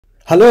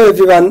Hello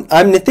everyone,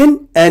 I'm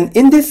Nitin, and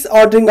in this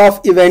ordering of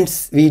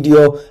events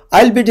video,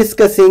 I'll be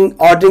discussing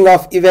ordering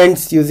of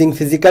events using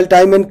physical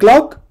time and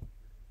clock,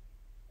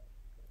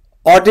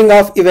 ordering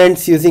of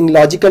events using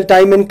logical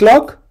time and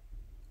clock,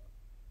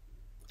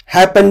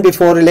 happen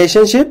before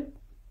relationship,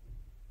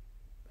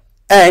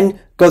 and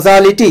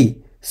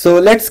causality. So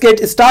let's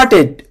get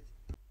started.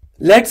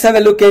 Let's have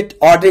a look at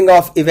ordering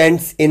of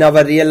events in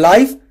our real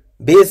life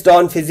based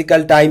on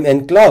physical time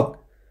and clock.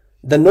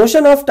 The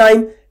notion of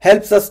time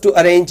helps us to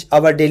arrange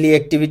our daily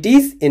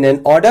activities in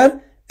an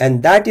order,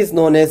 and that is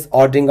known as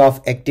ordering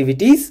of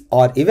activities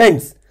or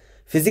events.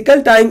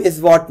 Physical time is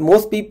what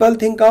most people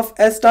think of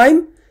as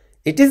time.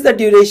 It is the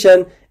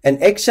duration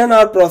an action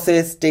or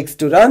process takes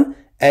to run,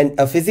 and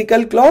a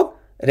physical clock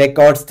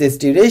records this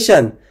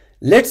duration.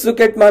 Let's look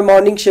at my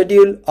morning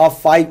schedule of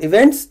 5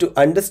 events to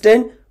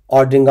understand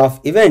ordering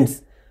of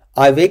events.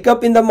 I wake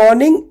up in the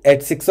morning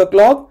at 6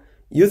 o'clock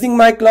using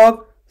my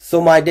clock,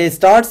 so my day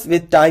starts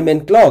with time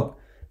and clock.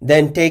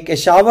 Then take a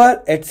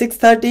shower at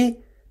 6:30,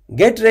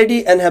 get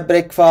ready and have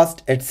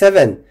breakfast at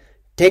 7,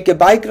 take a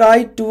bike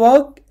ride to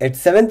work at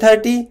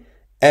 7:30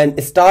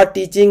 and start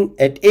teaching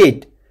at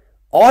 8.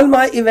 All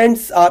my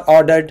events are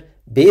ordered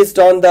based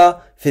on the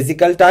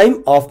physical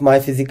time of my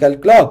physical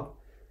clock.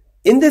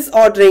 In this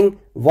ordering,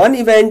 one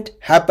event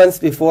happens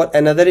before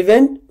another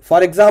event.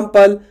 For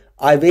example,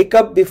 I wake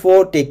up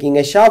before taking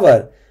a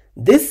shower.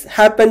 This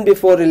happen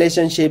before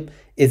relationship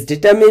is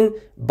determined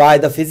by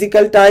the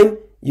physical time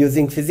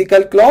using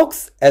physical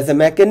clocks as a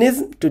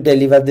mechanism to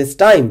deliver this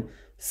time.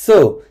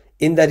 So,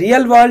 in the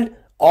real world,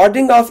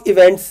 ordering of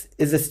events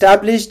is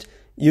established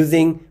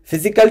using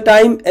physical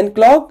time and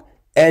clock,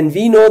 and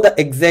we know the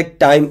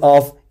exact time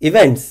of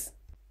events.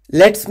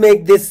 Let's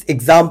make this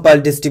example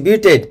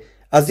distributed.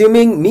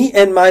 Assuming me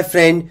and my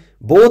friend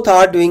both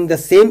are doing the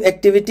same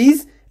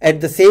activities at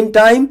the same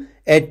time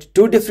at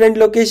 2 different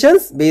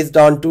locations based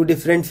on 2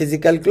 different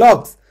physical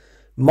clocks.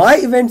 My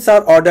events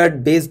are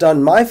ordered based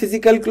on my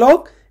physical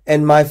clock,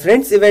 and my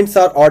friend's events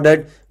are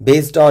ordered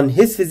based on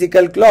his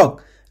physical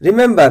clock.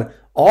 Remember,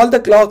 all the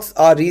clocks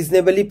are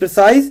reasonably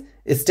precise,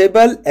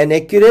 stable and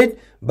accurate,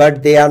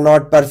 but they are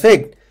not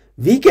perfect.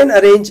 We can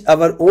arrange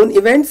our own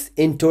events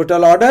in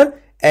total order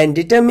and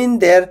determine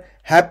their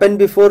happen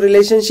before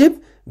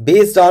relationship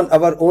based on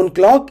our own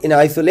clock in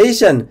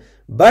isolation,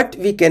 but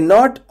we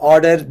cannot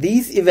order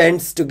these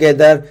events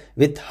together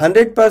with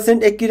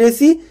 100%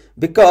 accuracy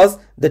because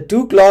the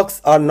 2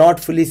 clocks are not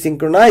fully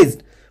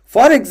synchronized.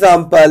 For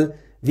example,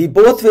 we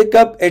both wake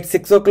up at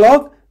 6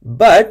 o'clock,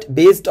 but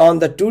based on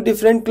the 2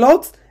 different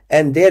clocks,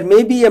 and there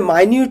may be a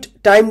minute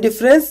time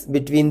difference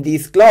between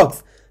these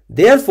clocks.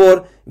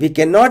 Therefore, we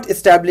cannot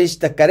establish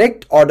the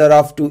correct order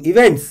of 2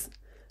 events.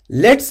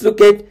 Let's look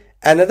at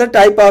another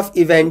type of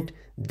event,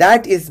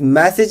 that is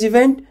message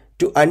event.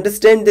 To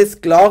understand this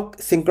clock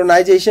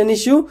synchronization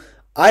issue,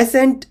 I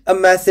sent a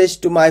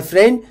message to my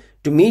friend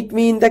to meet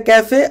me in the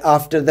cafe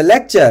after the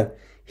lecture.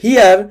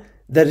 Here,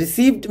 the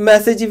received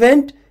message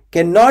event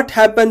cannot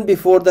happen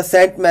before the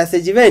sent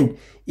message event,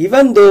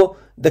 even though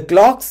the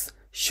clocks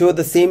show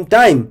the same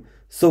time.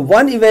 So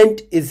one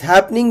event is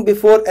happening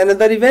before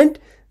another event,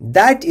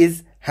 that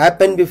is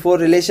happen before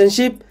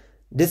relationship.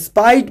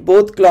 Despite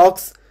both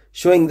clocks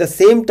showing the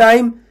same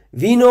time,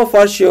 we know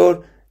for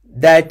sure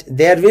that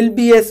there will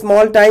be a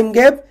small time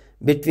gap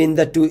between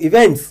the 2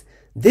 events.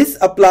 This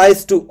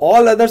applies to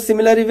all other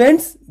similar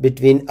events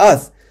between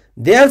us.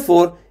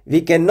 Therefore, we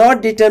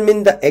cannot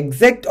determine the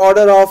exact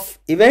order of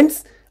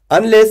events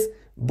unless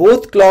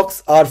both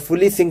clocks are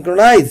fully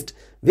synchronized,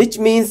 which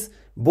means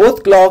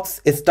both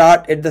clocks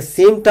start at the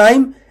same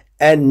time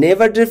and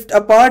never drift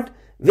apart,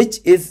 which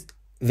is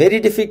very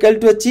difficult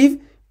to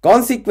achieve.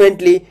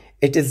 Consequently,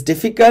 it is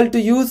difficult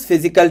to use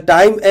physical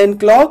time and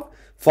clock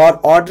for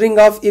ordering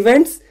of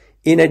events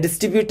in a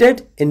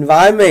distributed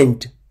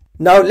environment.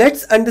 Now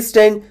let's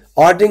understand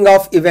ordering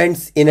of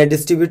events in a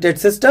distributed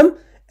system,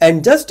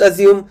 and just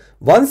assume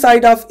one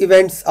side of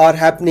events are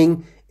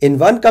happening in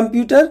one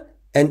computer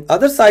and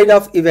other side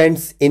of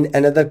events in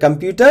another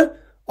computer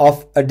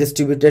of a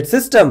distributed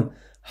system.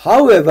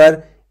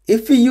 However,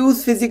 if we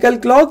use physical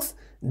clocks,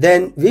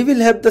 then we will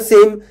have the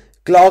same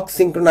clock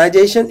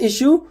synchronization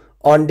issue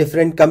on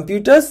different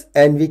computers,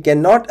 and we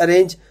cannot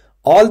arrange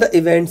all the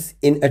events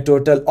in a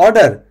total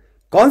order.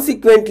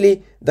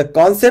 Consequently, the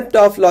concept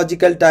of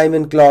logical time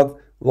and clock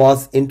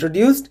was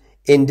introduced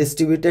in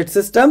distributed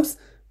systems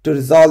to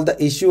resolve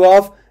the issue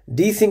of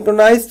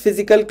desynchronized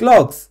physical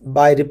clocks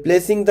by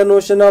replacing the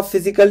notion of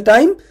physical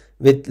time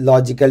with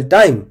logical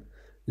time.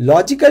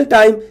 Logical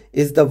time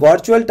is the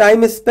virtual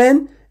time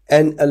span,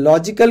 and a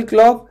logical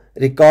clock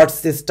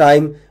records this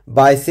time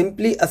by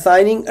simply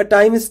assigning a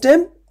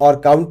timestamp or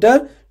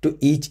counter to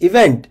each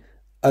event.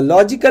 A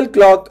logical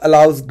clock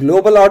allows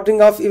global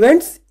ordering of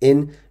events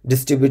in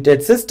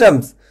distributed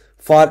systems.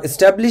 For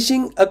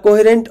establishing a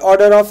coherent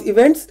order of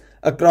events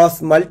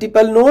across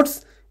multiple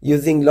nodes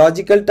using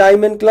logical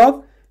time and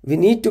clock, we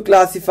need to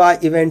classify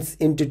events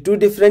into 2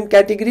 different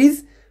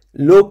categories: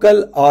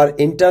 local or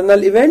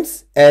internal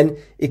events and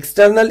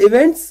external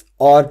events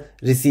or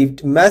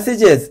received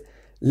messages.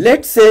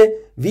 Let's say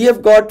we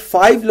have got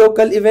 5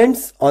 local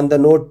events on the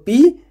node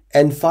P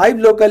and 5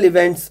 local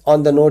events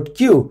on the node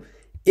Q.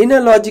 In a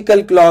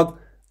logical clock,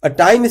 a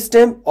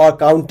timestamp or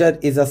counter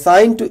is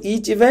assigned to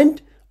each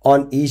event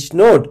on each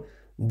node.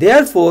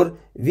 Therefore,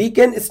 we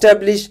can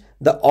establish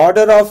the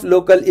order of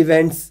local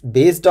events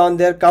based on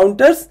their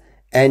counters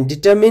and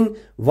determine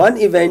one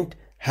event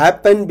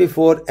happened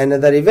before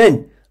another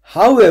event.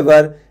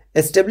 However,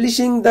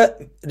 establishing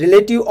the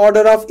relative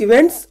order of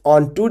events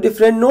on two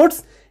different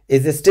nodes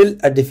is still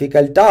a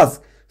difficult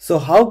task. So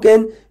how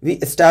can we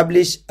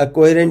establish a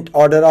coherent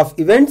order of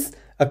events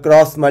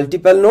across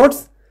multiple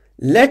nodes?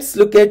 Let's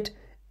look at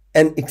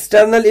an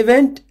external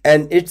event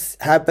and its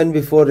happen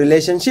before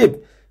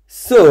relationship.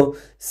 So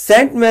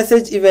sent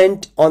message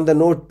event on the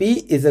node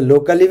P is a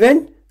local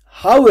event.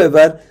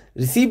 However,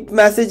 received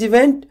message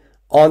event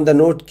on the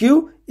node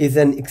Q is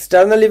an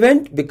external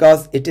event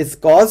because it is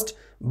caused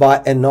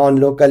by a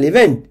non-local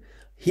event.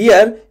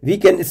 Here we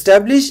can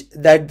establish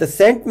that the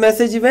sent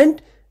message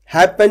event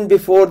happened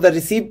before the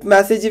received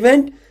message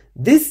event.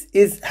 This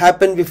is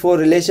happen before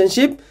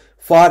relationship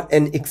for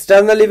an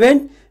external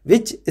event,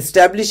 which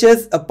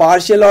establishes a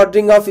partial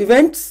ordering of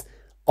events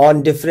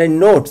on different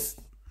nodes.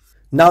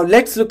 Now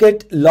let's look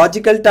at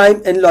logical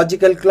time and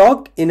logical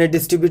clock in a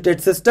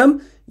distributed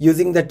system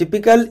using the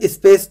typical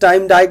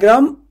space-time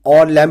diagram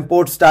or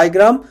Lamport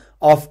diagram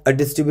of a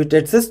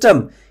distributed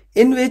system,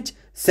 in which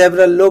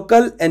several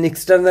local and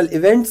external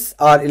events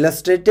are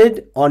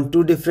illustrated on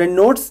two different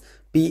nodes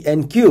P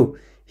and Q.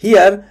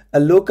 Here, a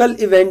local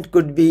event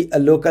could be a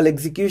local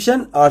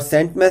execution or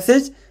sent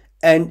message,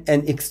 and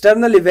an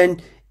external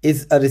event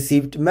is a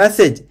received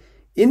message.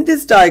 In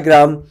this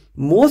diagram,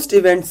 most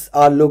events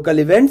are local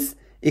events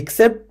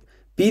except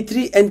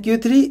P3 and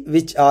Q3,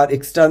 which are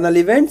external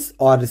events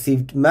or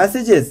received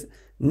messages.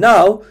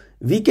 Now,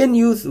 we can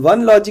use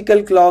one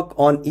logical clock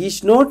on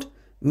each node,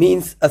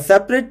 means a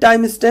separate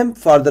timestamp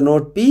for the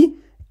node P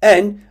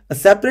and a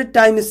separate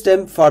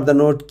timestamp for the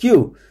node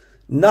Q.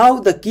 Now,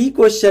 the key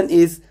question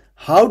is,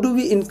 how do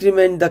we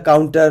increment the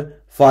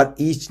counter for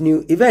each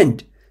new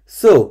event?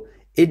 So,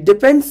 it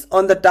depends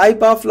on the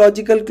type of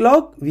logical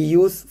clock we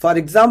use. For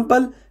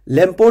example,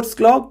 Lamport's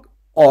clock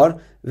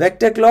or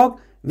vector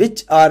clock,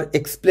 which are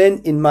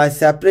explained in my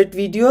separate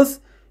videos.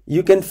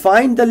 You can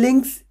find the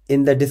links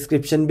in the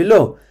description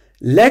below.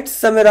 Let's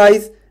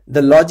summarize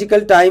the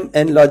logical time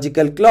and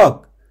logical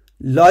clock.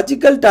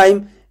 Logical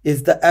time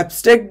is the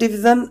abstract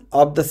division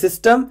of the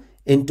system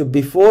into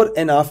before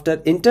and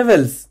after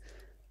intervals.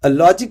 A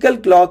logical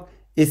clock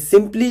is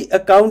simply a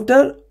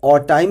counter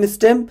or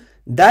timestamp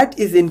that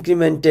is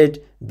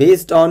incremented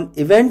based on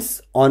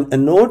events on a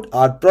node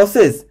or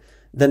process.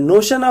 The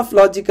notion of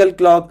logical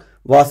clock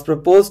was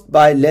proposed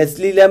by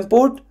Leslie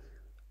Lamport.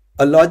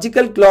 A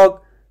logical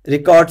clock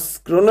records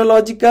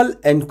chronological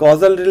and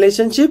causal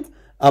relationship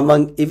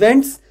among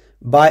events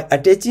by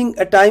attaching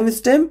a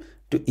timestamp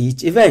to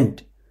each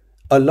event.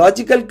 A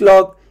logical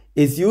clock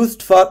is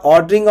used for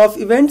ordering of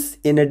events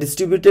in a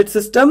distributed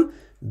system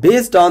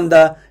based on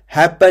the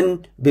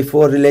happen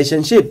before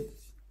relationship.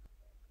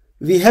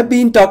 We have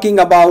been talking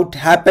about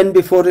happen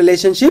before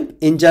relationship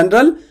in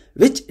general,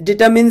 which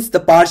determines the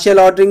partial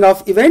ordering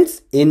of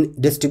events in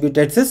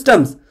distributed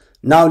systems.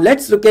 Now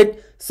let's look at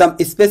some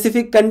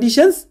specific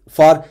conditions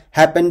for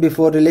happen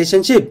before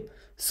relationship.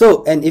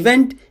 So an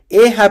event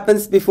A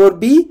happens before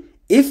B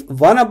if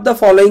one of the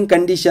following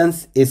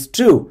conditions is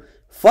true.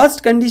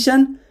 First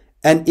condition,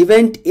 an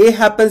event A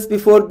happens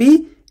before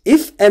B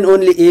if and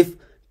only if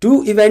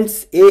two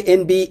events A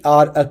and B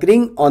are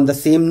occurring on the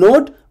same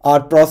node or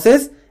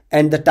process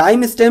and the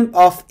timestamp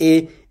of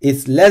A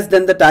is less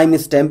than the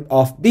timestamp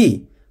of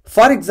B.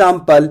 For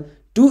example,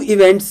 two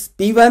events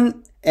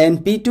P1 and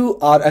P2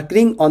 are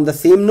occurring on the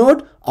same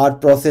node or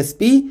process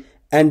P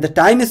and the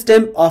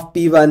timestamp of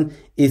P1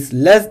 is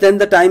less than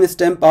the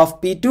timestamp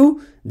of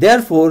P2.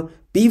 Therefore,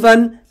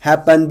 P1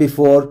 happened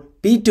before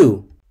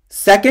P2.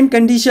 Second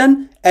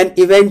condition, an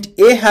event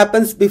A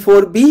happens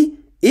before B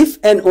if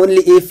and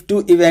only if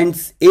two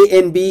events A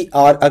and B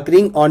are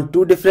occurring on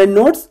two different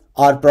nodes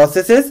or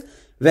processes,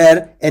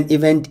 where an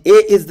event A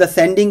is the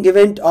sending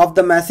event of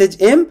the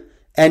message M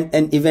and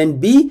an event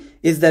B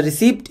is the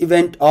received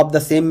event of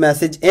the same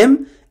message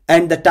M,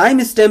 and the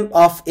timestamp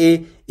of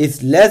A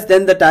is less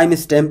than the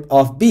timestamp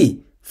of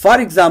B. For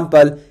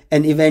example,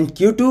 an event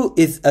Q2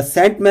 is a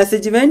sent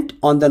message event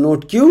on the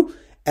node Q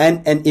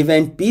and an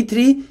event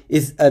P3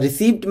 is a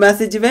received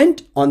message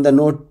event on the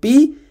node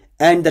P,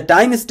 and the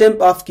timestamp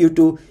of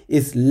Q2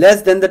 is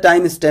less than the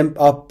timestamp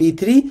of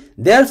P3.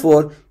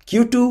 Therefore,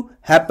 Q2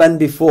 happened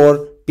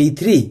before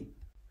P3.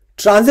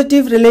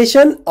 Transitive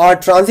relation or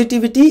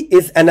transitivity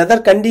is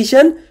another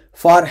condition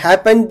for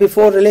happened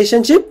before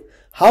relationship.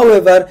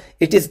 However,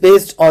 it is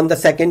based on the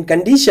second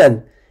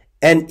condition.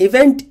 An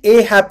event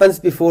A happens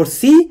before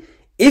C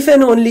if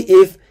and only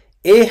if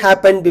A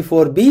happened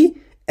before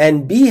B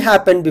and B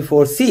happened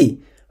before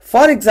C.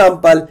 For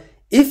example,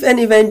 if an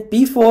event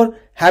P4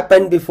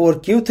 happened before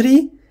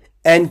Q3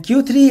 and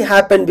Q3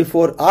 happened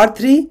before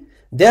R3,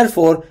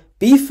 therefore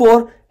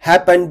P4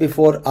 happened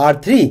before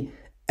R3.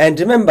 And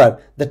remember,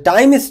 the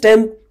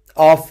timestamp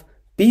of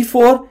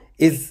P4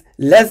 is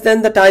less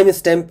than the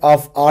timestamp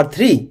of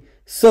R3.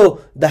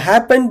 So the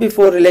happened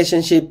before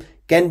relationship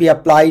can be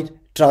applied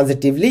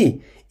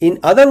transitively. In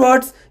other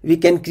words, we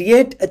can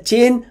create a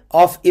chain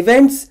of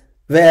events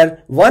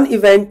where one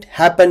event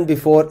happened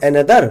before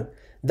another.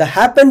 The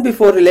happened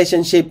before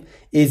relationship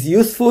is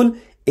useful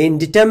in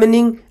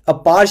determining a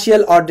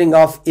partial ordering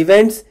of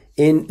events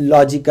in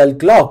logical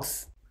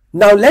clocks.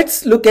 Now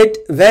let's look at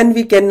when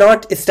we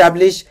cannot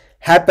establish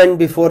happened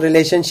before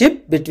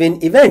relationship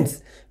between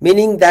events,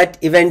 meaning that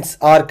events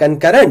are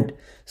concurrent.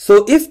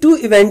 So if two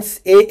events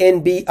A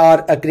and B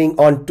are occurring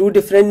on two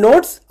different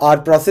nodes or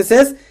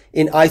processes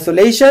in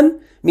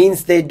isolation,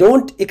 means they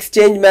don't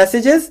exchange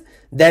messages,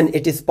 then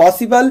it is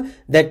possible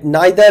that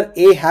neither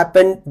A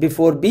happened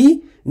before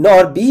B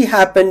nor B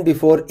happened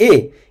before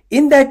A.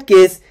 In that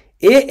case,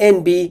 A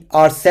and B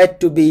are said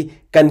to be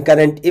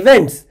concurrent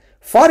events.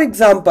 For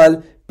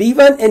example,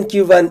 P1 and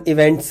Q1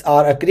 events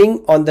are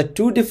occurring on the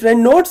two different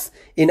nodes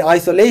in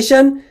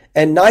isolation,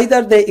 and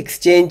neither they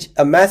exchange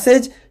a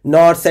message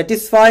nor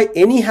satisfy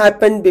any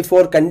happened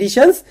before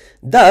conditions.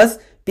 Thus,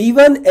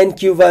 P1 and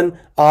Q1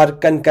 are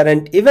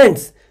concurrent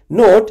events.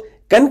 Note,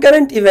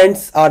 concurrent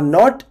events are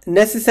not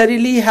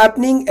necessarily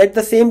happening at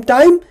the same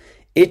time.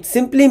 It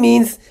simply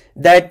means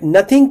that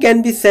nothing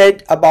can be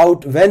said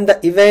about when the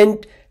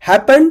event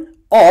happened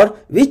or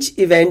which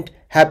event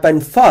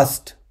happened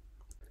first.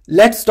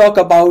 Let's talk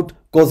about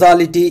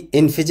causality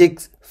in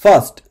physics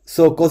first.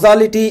 So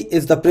causality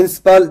is the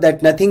principle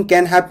that nothing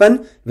can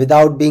happen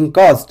without being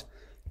caused.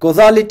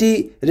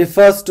 Causality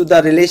refers to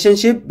the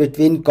relationship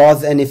between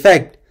cause and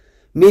effect,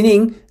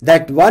 meaning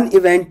that one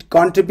event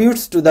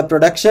contributes to the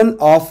production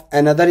of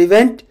another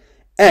event,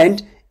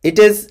 and it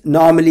is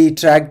normally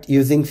tracked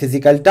using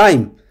physical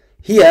time.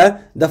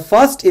 Here, the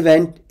first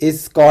event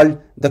is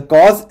called the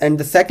cause and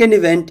the second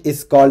event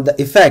is called the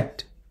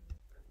effect.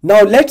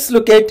 Now let's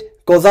look at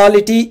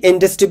causality in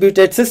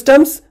distributed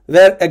systems,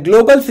 where a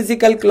global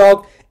physical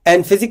clock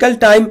and physical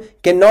time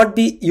cannot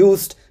be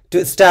used to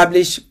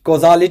establish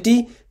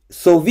causality.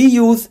 So we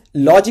use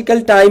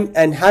logical time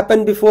and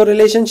happen before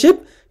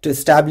relationship to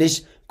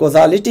establish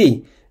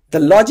causality. The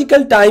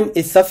logical time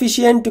is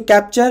sufficient to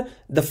capture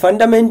the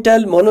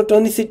fundamental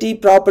monotonicity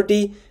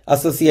property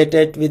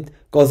associated with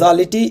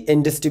causality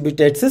in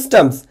distributed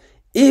systems.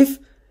 If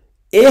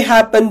A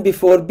happened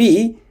before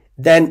B,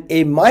 then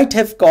A might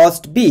have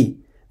caused B.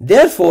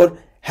 Therefore,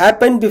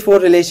 happened before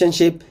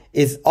relationship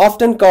is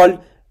often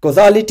called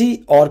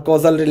causality or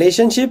causal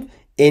relationship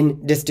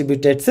in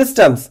distributed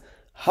systems.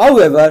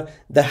 However,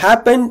 the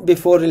happened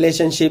before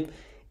relationship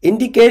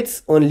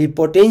indicates only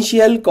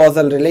potential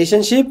causal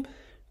relationship.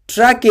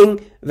 Tracking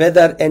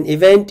whether an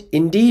event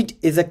indeed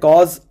is a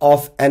cause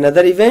of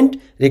another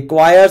event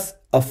requires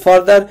a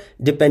further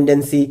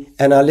dependency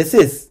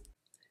analysis.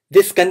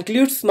 This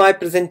concludes my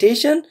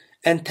presentation,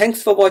 and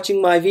thanks for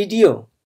watching my video.